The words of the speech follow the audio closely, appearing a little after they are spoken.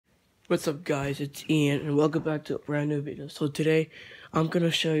What's up guys, it's Ian and welcome back to a brand new video. So today I'm going to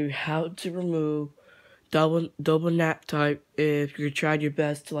show you how to remove double NAT type if you tried your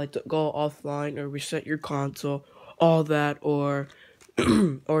best to go offline or reset your console, all that, or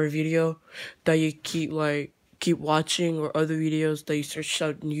or a video that you keep watching, or other videos that you searched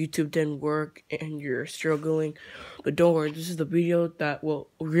out on YouTube didn't work and you're struggling. But don't worry, this is the video that will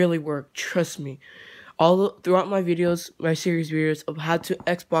really work, trust me. Throughout my videos, my series videos of how to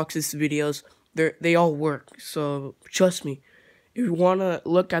Xbox this videos, they all work. So trust me. If you wanna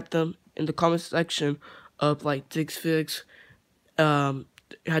look at them in the comment section of like fix, how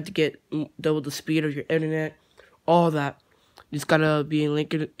to get double the speed of your internet, all that. It's gonna be a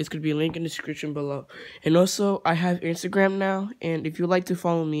link in the description below. And also, I have Instagram now, and if you'd like to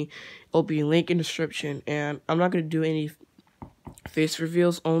follow me, it'll be a link in the description. And I'm not gonna do any face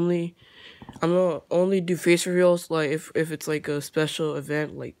reveals only. I'm gonna only do face reveals like if it's like a special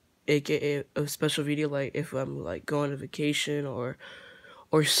event, like aka a special video, like if I'm like going on vacation or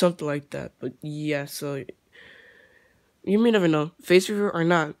something like that. But yeah, so you may never know, face reveal or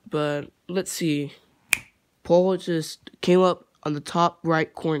not. But let's see. Poll just came up on the top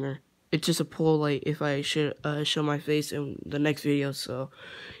right corner. It's just a poll, like if I should show my face in the next video. So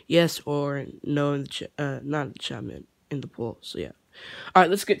yes or no in the not in the chat, man, in the poll. So yeah. Alright,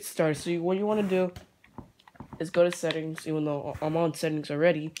 let's get started. So what you want to do is go to settings, even though I'm on settings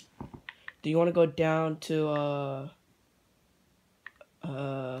already. Do you want to go down to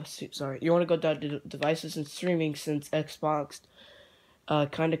you want to go down to devices and streaming, since Xbox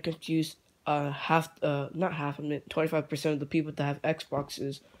kind of confused 25% of the people that have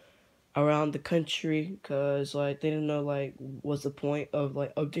Xboxes around the country, because like they didn't know like what's the point of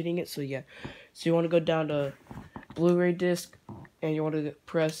like updating it. So yeah, so you want to go down to Blu-ray disc, and you want to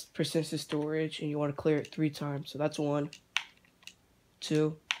press persistent storage, and you want to clear it 3 times. So that's 1,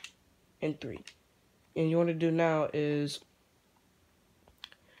 2, and 3. And you want to do now is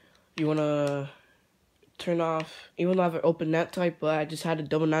you want to turn off, even though I have an Open NAT Type, but I just had a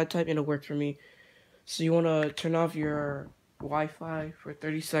double NAT Type and it worked for me. So you want to turn off your Wi-Fi for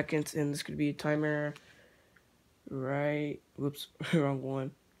 30 seconds, and this could be a timer right, whoops, wrong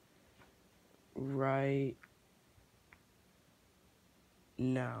one, right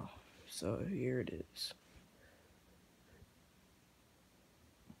now. So here it is.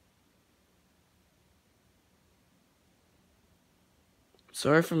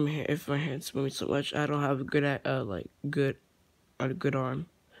 Sorry if my hand's moving so much. I don't have a good good arm.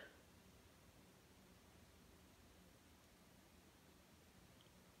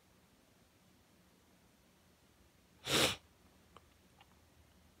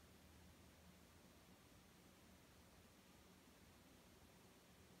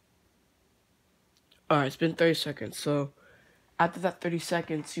 Alright, it's been 30 seconds. So after that 30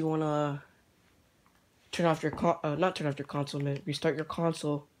 seconds, you wanna turn off your not turn off your console, man. Restart your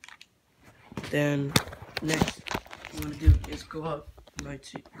console. Then next you wanna do is go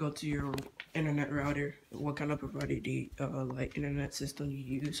to your internet router. What kind of router do you, like internet system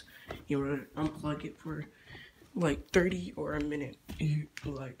you use? You wanna unplug it for like 30 or a minute.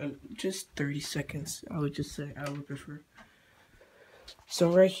 Just 30 seconds. I would just say I would prefer. So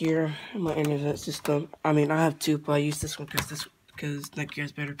right here, my internet system. I mean, I have 2, but I use this one because Netgear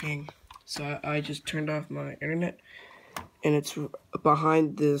has better ping. So I just turned off my internet, and it's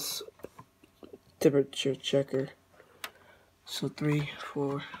behind this temperature checker. So 3,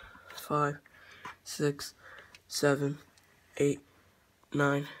 4, 5, 6, 7, 8,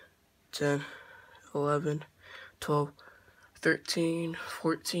 9, 10, 11, 12, 13,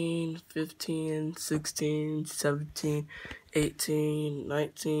 14, 15, 16, 17, 18,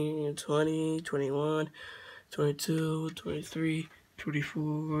 19, 20, 21, 22, 23,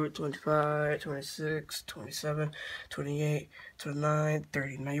 24, 25, 26, 27, 28, 29,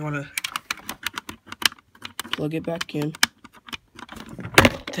 30. Now you want to plug it back in.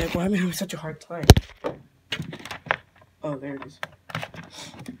 Dang, why am I having such a hard time? Oh, there it is.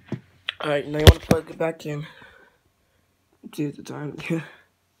 Alright, now you want to plug it back in. Do the time.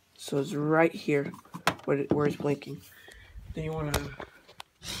 So it's right here where it's blinking. Then you want to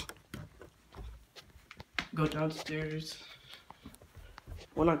go downstairs.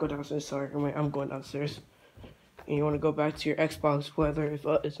 Well, not go downstairs, sorry. I'm going downstairs. And you want to go back to your Xbox, whether if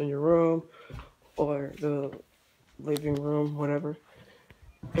it's in your room or the living room, whatever.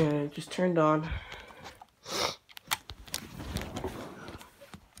 And just turned on.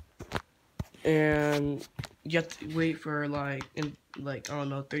 And you have to wait for I don't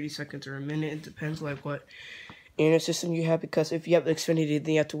know, 30 seconds or a minute. It depends like what internet system you have, because if you have Xfinity,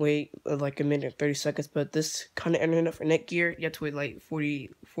 then you have to wait like a minute, 30 seconds. But this kind of internet for Netgear, you have to wait like 40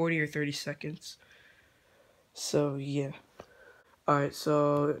 40 or 30 seconds. So yeah. Alright,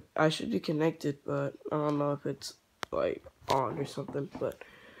 so I should be connected, but I don't know if it's like on or something, but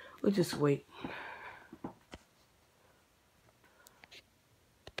we'll just wait.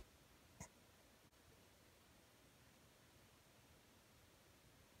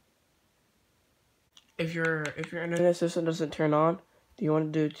 If your internet system doesn't turn on, do you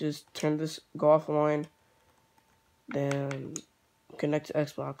want to do just turn this, go offline, then connect to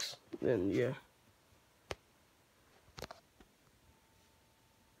Xbox, then yeah.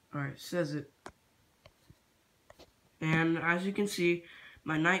 Alright, says it. And as you can see,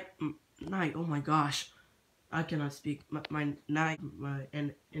 my night, oh my gosh, I cannot speak. My NAT, my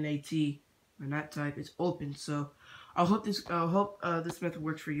NAT, my NAT type is open. So I hope this method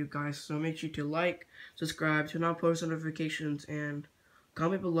works for you guys. So make sure to like, subscribe, turn on post notifications, and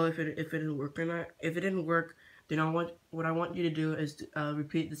comment below if it didn't work or not. If it didn't work, then what I want you to do is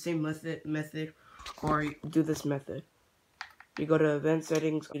repeat the same method, or do this method. You go to event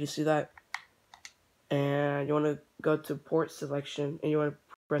settings. You see that, and you want to go to port selection, and you want to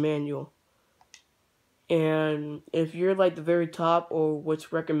press manual. And if you're like the very top or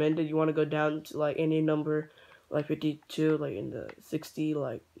what's recommended, you want to go down to like any number, like 52, like in the 60,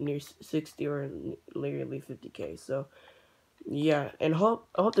 like near 60 or nearly 50K. So yeah, and I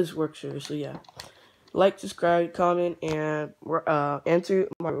hope this works for you. So yeah, like, subscribe, comment, and answer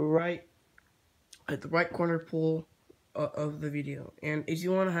my right at the right corner poll of the video. And if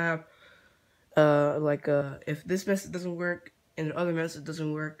you want to have if this method doesn't work and the other method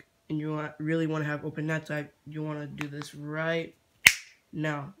doesn't work, and you really want to have Open NAT Type, you want to do this right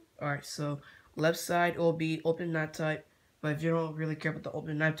now. Alright, so left side will be Open NAT Type, but if you don't really care about the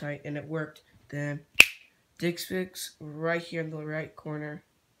Open NAT Type and it worked, then Fix right here in the right corner,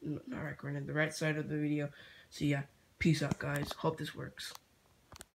 not right corner, the right side of the video. So yeah, peace out guys, hope this works.